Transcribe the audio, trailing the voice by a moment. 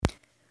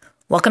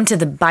Welcome to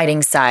the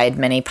Biting Side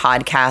mini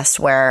podcast,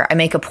 where I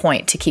make a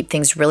point to keep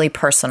things really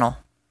personal.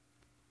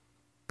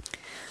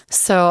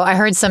 So I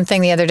heard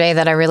something the other day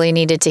that I really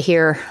needed to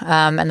hear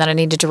and that I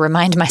needed to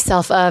remind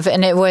myself of.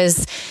 And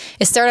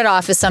it started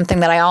off as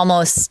something that I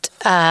almost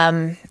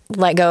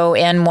let go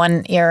in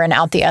one ear and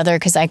out the other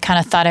because I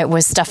kind of thought it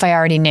was stuff I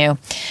already knew.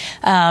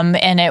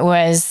 And it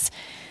was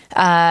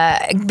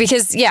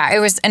because,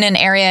 it was in an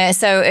area.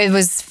 So it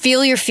was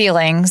feel your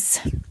feelings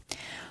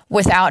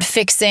without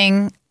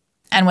fixing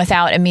and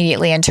without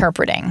immediately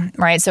interpreting,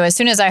 right? So as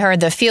soon as I heard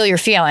the feel your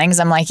feelings,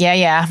 I'm like,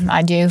 yeah,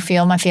 I do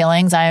feel my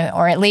feelings,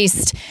 or at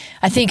least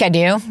I think I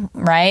do,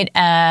 right?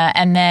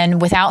 And then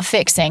without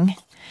fixing.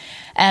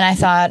 And I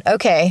thought,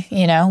 okay,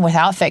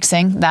 without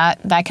fixing,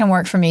 that can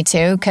work for me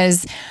too,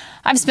 because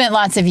I've spent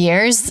lots of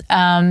years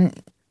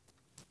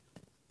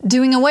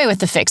doing away with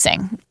the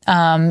fixing,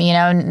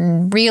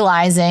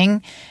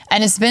 realizing,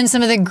 and it's been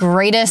some of the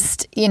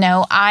greatest,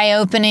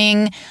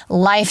 eye-opening,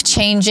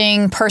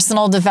 life-changing,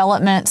 personal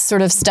development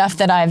sort of stuff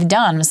that I've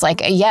done. It's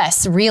like,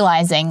 yes,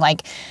 realizing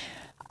like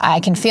I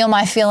can feel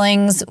my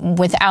feelings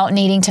without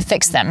needing to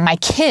fix them. My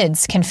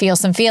kids can feel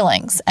some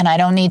feelings and I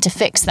don't need to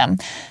fix them.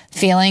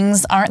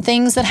 Feelings aren't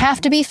things that have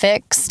to be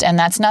fixed, and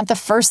that's not the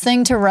first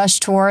thing to rush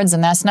towards,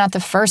 and that's not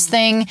the first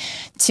thing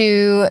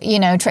to,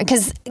 try,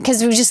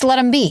 because we just let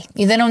them be.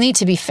 They don't need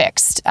to be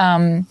fixed.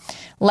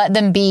 Let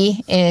them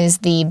be is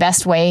the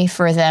best way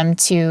for them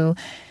to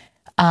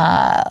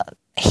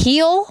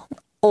heal,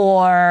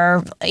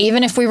 or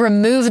even if we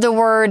remove the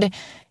word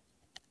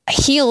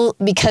heal,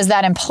 because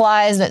that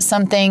implies that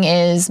something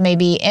is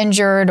maybe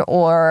injured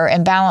or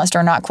imbalanced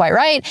or not quite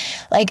right,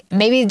 like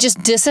maybe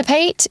just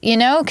dissipate,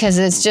 because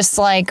it's just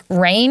like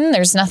rain.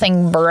 There's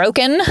nothing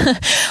broken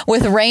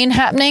with rain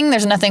happening.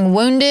 There's nothing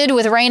wounded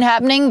with rain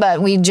happening,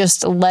 but we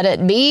just let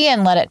it be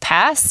and let it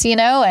pass, and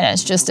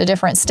it's just a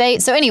different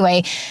state. So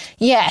anyway,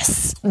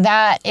 yes,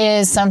 that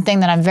is something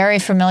that I'm very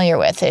familiar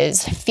with,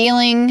 is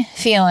feeling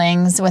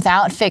feelings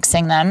without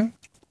fixing them,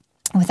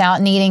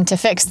 without needing to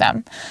fix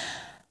them.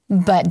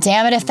 But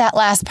damn it if that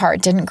last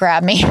part didn't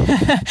grab me.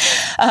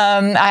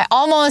 I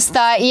almost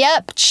thought,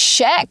 yep,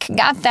 check,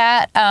 got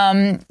that.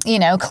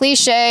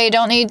 Cliche,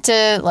 don't need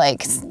to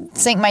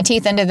sink my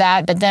teeth into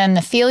that. But then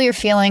the feel your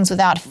feelings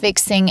without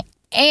fixing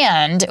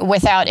and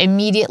without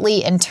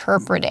immediately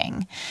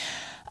interpreting.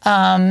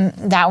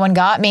 That one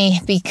got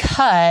me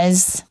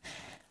because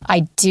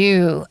I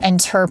do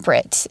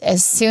interpret.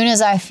 As soon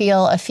as I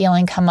feel a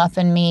feeling come up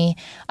in me,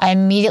 I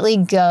immediately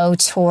go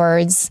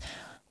towards,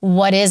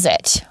 what is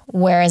it?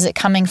 Where is it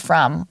coming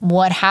from?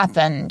 What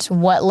happened?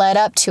 What led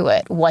up to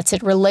it? What's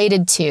it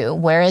related to?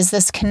 Where is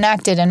this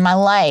connected in my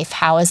life?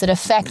 How is it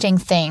affecting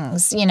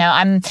things?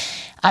 I'm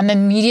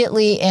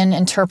immediately in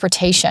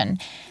interpretation.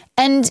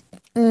 And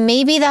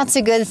maybe that's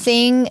a good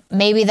thing.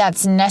 Maybe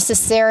that's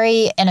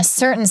necessary in a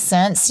certain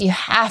sense. You don't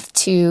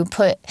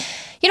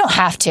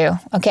have to.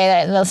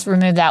 Okay, let's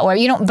remove that word.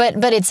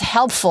 But it's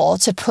helpful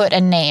to put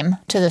a name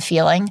to the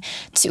feeling.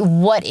 To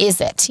what is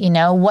it?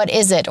 What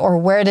is it, or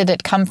where did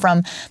it come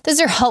from?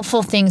 Those are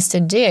helpful things to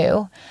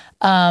do,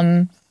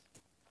 so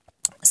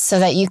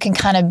that you can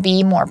kind of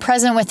be more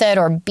present with it,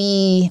 or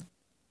be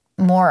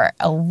more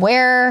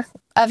aware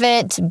of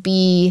it.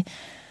 Be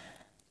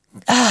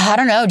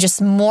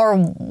just more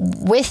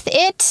with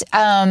it.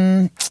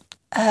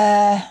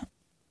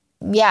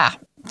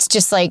 It's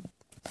just like,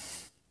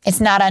 it's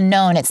not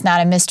unknown. It's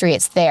not a mystery.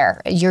 It's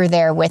there. You're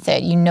there with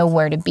it. You know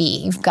where to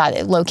be. You've got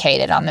it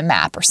located on the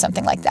map or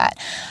something like that.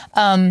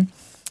 And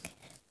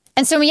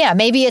so,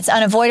 maybe it's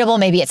unavoidable.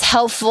 Maybe it's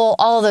helpful,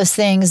 all of those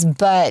things.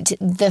 But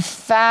the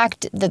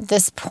fact that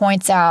this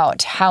points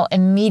out how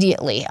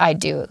immediately I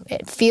do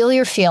it, feel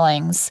your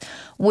feelings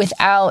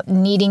without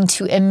needing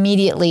to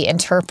immediately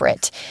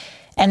interpret.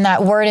 And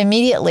that word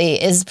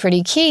immediately is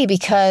pretty key,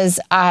 because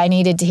I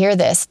needed to hear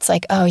this. It's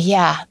like, oh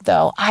yeah,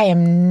 though, I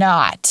am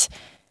not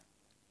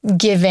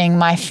giving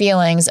my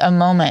feelings a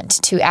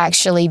moment to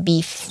actually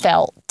be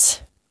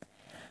felt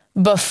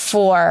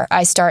before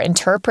I start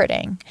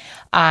interpreting.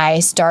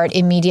 I start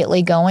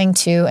immediately going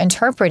to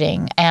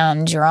interpreting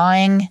and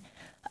drawing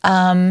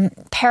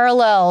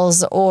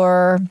parallels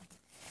or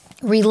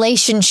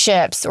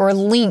relationships or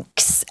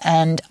links,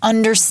 and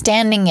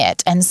understanding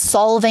it and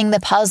solving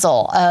the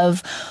puzzle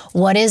of,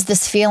 what is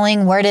this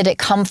feeling? Where did it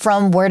come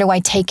from? Where do I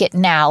take it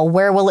now?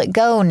 Where will it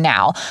go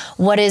now?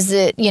 What is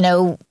it,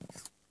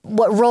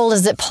 what role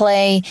does it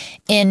play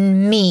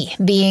in me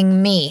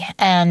being me?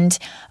 And,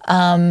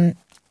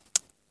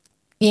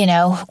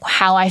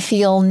 how I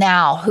feel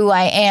now, who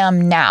I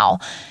am now.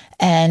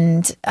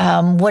 And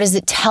what does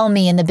it tell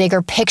me in the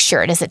bigger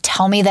picture? Does it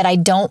tell me that I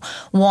don't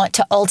want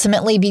to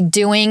ultimately be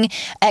doing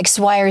X,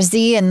 Y, or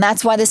Z, and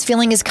that's why this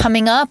feeling is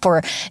coming up?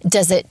 Or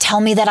does it tell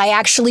me that I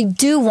actually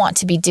do want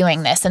to be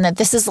doing this, and that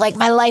this is like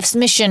my life's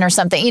mission or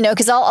something?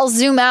 Because I'll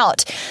zoom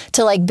out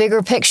to like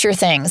bigger picture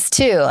things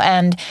too.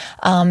 And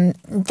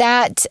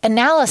that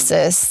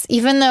analysis,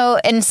 even though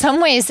in some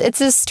ways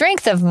it's a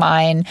strength of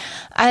mine,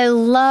 I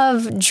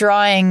love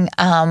drawing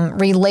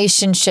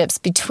relationships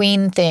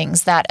between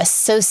things that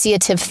associate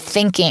associative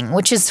thinking,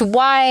 which is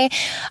why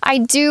I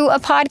do a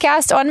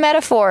podcast on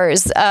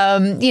metaphors,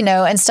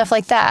 and stuff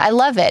like that. I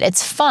love it.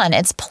 It's fun.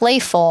 It's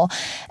playful.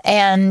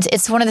 And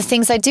it's one of the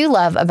things I do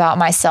love about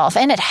myself.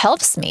 And it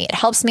helps me. It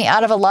helps me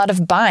out of a lot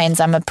of binds.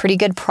 I'm a pretty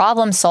good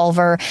problem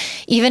solver,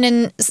 even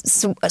in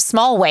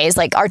small ways,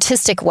 like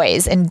artistic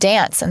ways in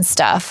dance and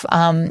stuff.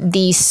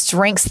 The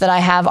strengths that I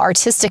have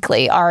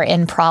artistically are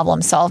in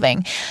problem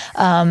solving.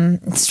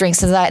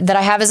 Strengths that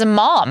I have as a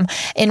mom,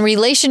 in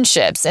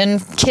relationships, in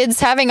kids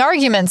having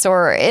arguments,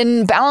 or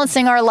in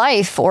balancing our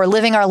life or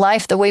living our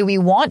life the way we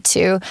want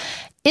to,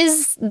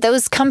 is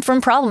those come from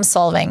problem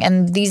solving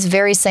and these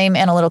very same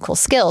analytical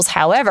skills.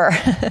 However,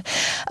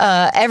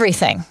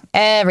 everything,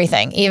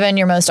 even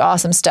your most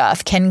awesome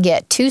stuff can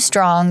get too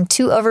strong,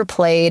 too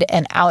overplayed,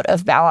 and out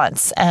of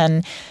balance.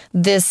 And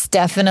this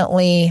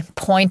definitely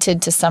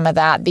pointed to some of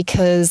that,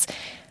 because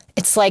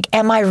it's like,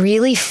 am I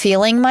really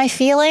feeling my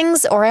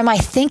feelings, or am I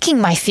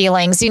thinking my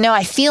feelings?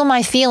 I feel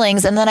my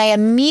feelings and then I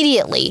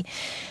immediately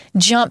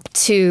jump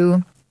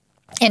to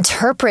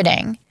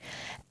interpreting.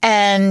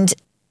 And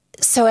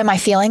so am I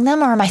feeling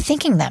them, or am I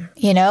thinking them?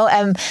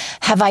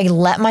 Have I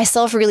let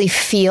myself really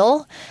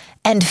feel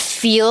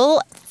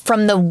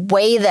from the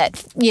way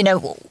that,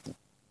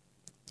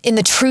 in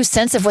the true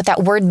sense of what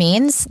that word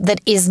means,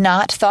 that is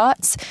not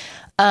thoughts,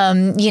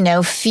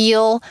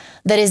 feel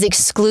that is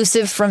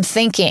exclusive from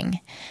thinking.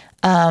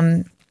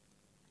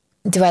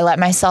 Do I let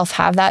myself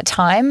have that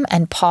time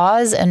and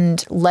pause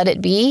and let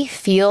it be,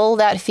 feel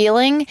that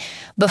feeling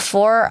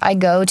before I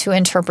go to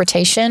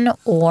interpretation?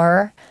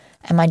 Or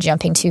am I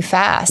jumping too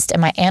fast?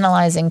 Am I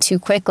analyzing too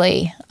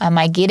quickly? Am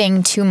I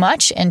getting too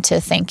much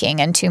into thinking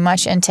and too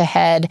much into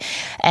head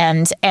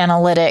and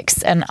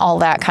analytics and all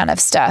that kind of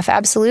stuff?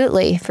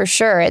 Absolutely, for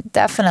sure. It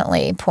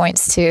definitely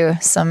points to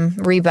some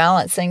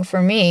rebalancing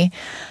for me.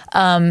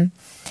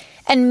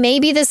 And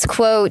maybe this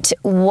quote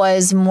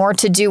was more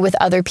to do with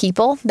other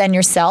people than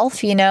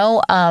yourself,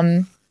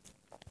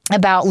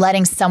 about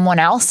letting someone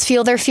else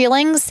feel their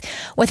feelings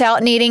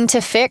without needing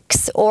to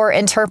fix or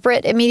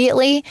interpret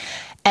immediately.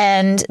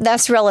 And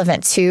that's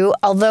relevant too,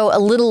 although a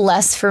little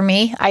less for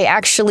me. I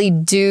actually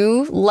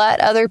do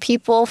let other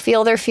people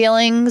feel their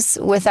feelings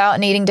without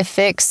needing to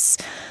fix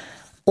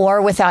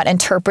or without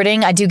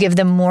interpreting. I do give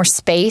them more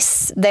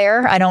space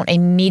there. I don't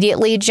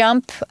immediately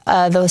jump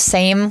with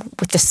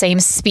the same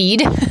speed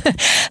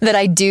that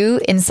I do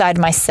inside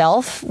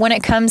myself when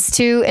it comes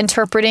to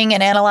interpreting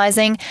and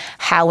analyzing.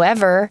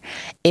 However,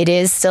 it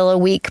is still a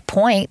weak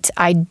point.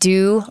 I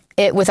do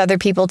it with other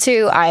people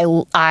too.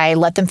 I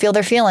let them feel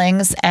their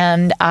feelings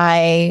and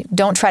I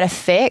don't try to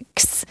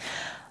fix.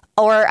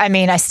 Or,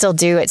 I still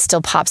do. It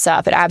still pops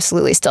up. It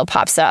absolutely still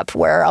pops up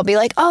where I'll be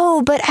like,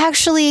 oh, but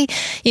actually,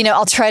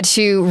 I'll try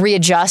to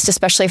readjust,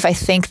 especially if I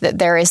think that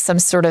there is some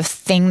sort of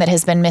thing that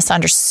has been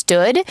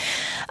misunderstood,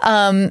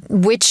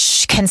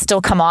 which can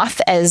still come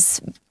off as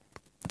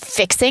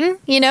fixing,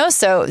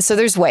 So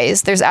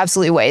there's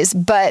absolutely ways.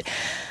 But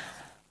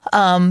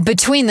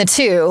between the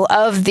two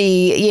of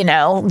the,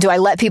 do I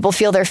let people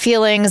feel their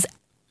feelings?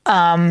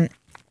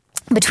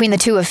 Between the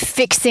two of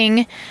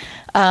fixing,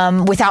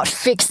 without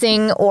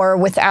fixing or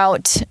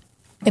without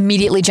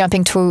immediately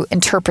jumping to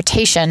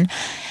interpretation,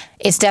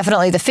 it's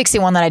definitely the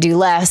fixing one that I do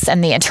less,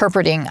 and the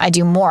interpreting I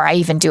do more. I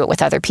even do it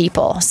with other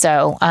people.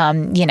 So,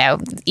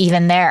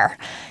 even there,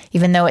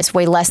 even though it's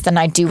way less than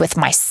I do with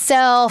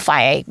myself,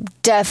 I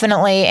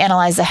definitely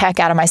analyze the heck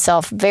out of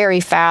myself very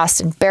fast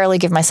and barely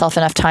give myself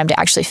enough time to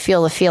actually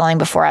feel the feeling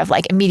before I've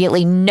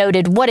immediately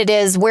noted what it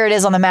is, where it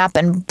is on the map,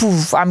 and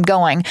poof, I'm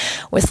going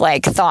with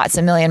thoughts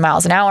a million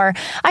miles an hour.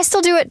 I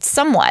still do it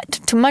somewhat,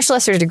 to a much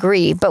lesser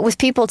degree, but with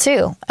people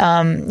too.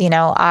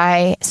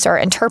 I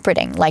start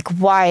interpreting,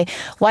 why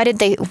did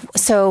they,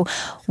 so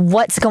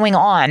what's going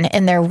on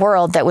in their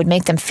world that would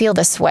make them feel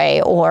this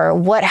way, or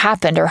what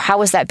happened, or how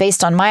was that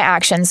based on my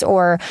actions,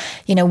 or,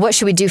 what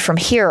should we do from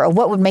here, or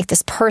what would make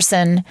this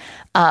person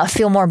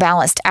feel more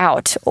balanced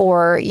out,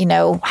 or,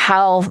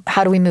 how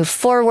do we move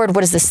forward?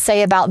 What does this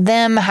say about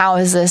them? How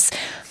is this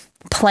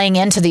playing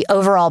into the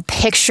overall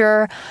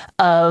picture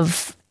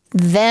of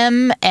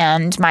them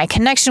and my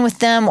connection with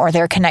them, or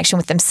their connection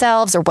with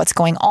themselves, or what's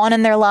going on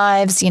in their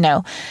lives?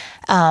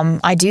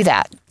 I do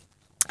that.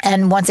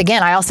 And once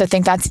again, I also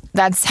think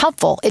that's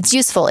helpful. It's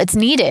useful. It's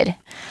needed.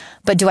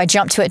 But do I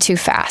jump to it too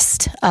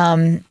fast?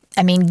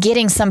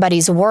 Getting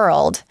somebody's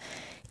world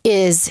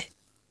is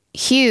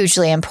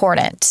hugely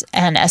important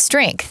and a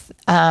strength.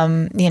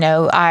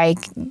 I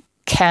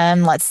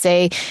can, let's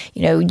say,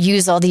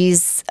 use all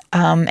these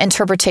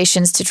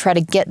interpretations to try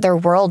to get their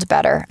world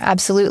better.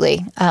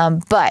 Absolutely.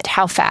 But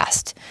how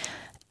fast?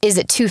 Is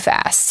it too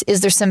fast?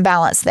 Is there some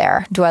balance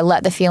there? Do I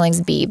let the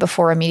feelings be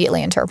before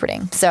immediately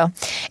interpreting? So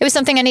it was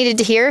something I needed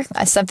to hear,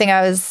 something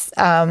I was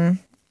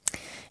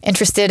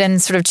interested in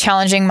sort of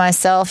challenging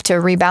myself to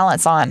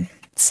rebalance on.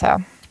 So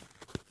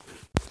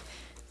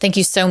thank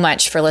you so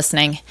much for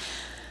listening.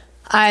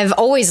 I've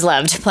always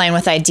loved playing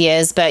with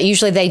ideas, but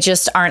usually they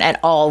just aren't at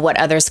all what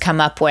others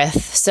come up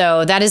with.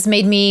 So that has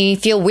made me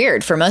feel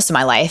weird for most of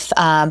my life.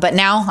 But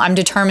now I'm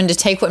determined to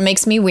take what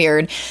makes me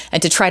weird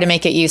and to try to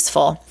make it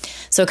useful.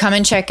 So come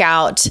and check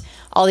out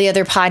all the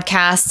other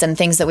podcasts and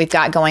things that we've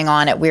got going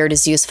on at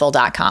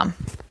weirdisuseful.com.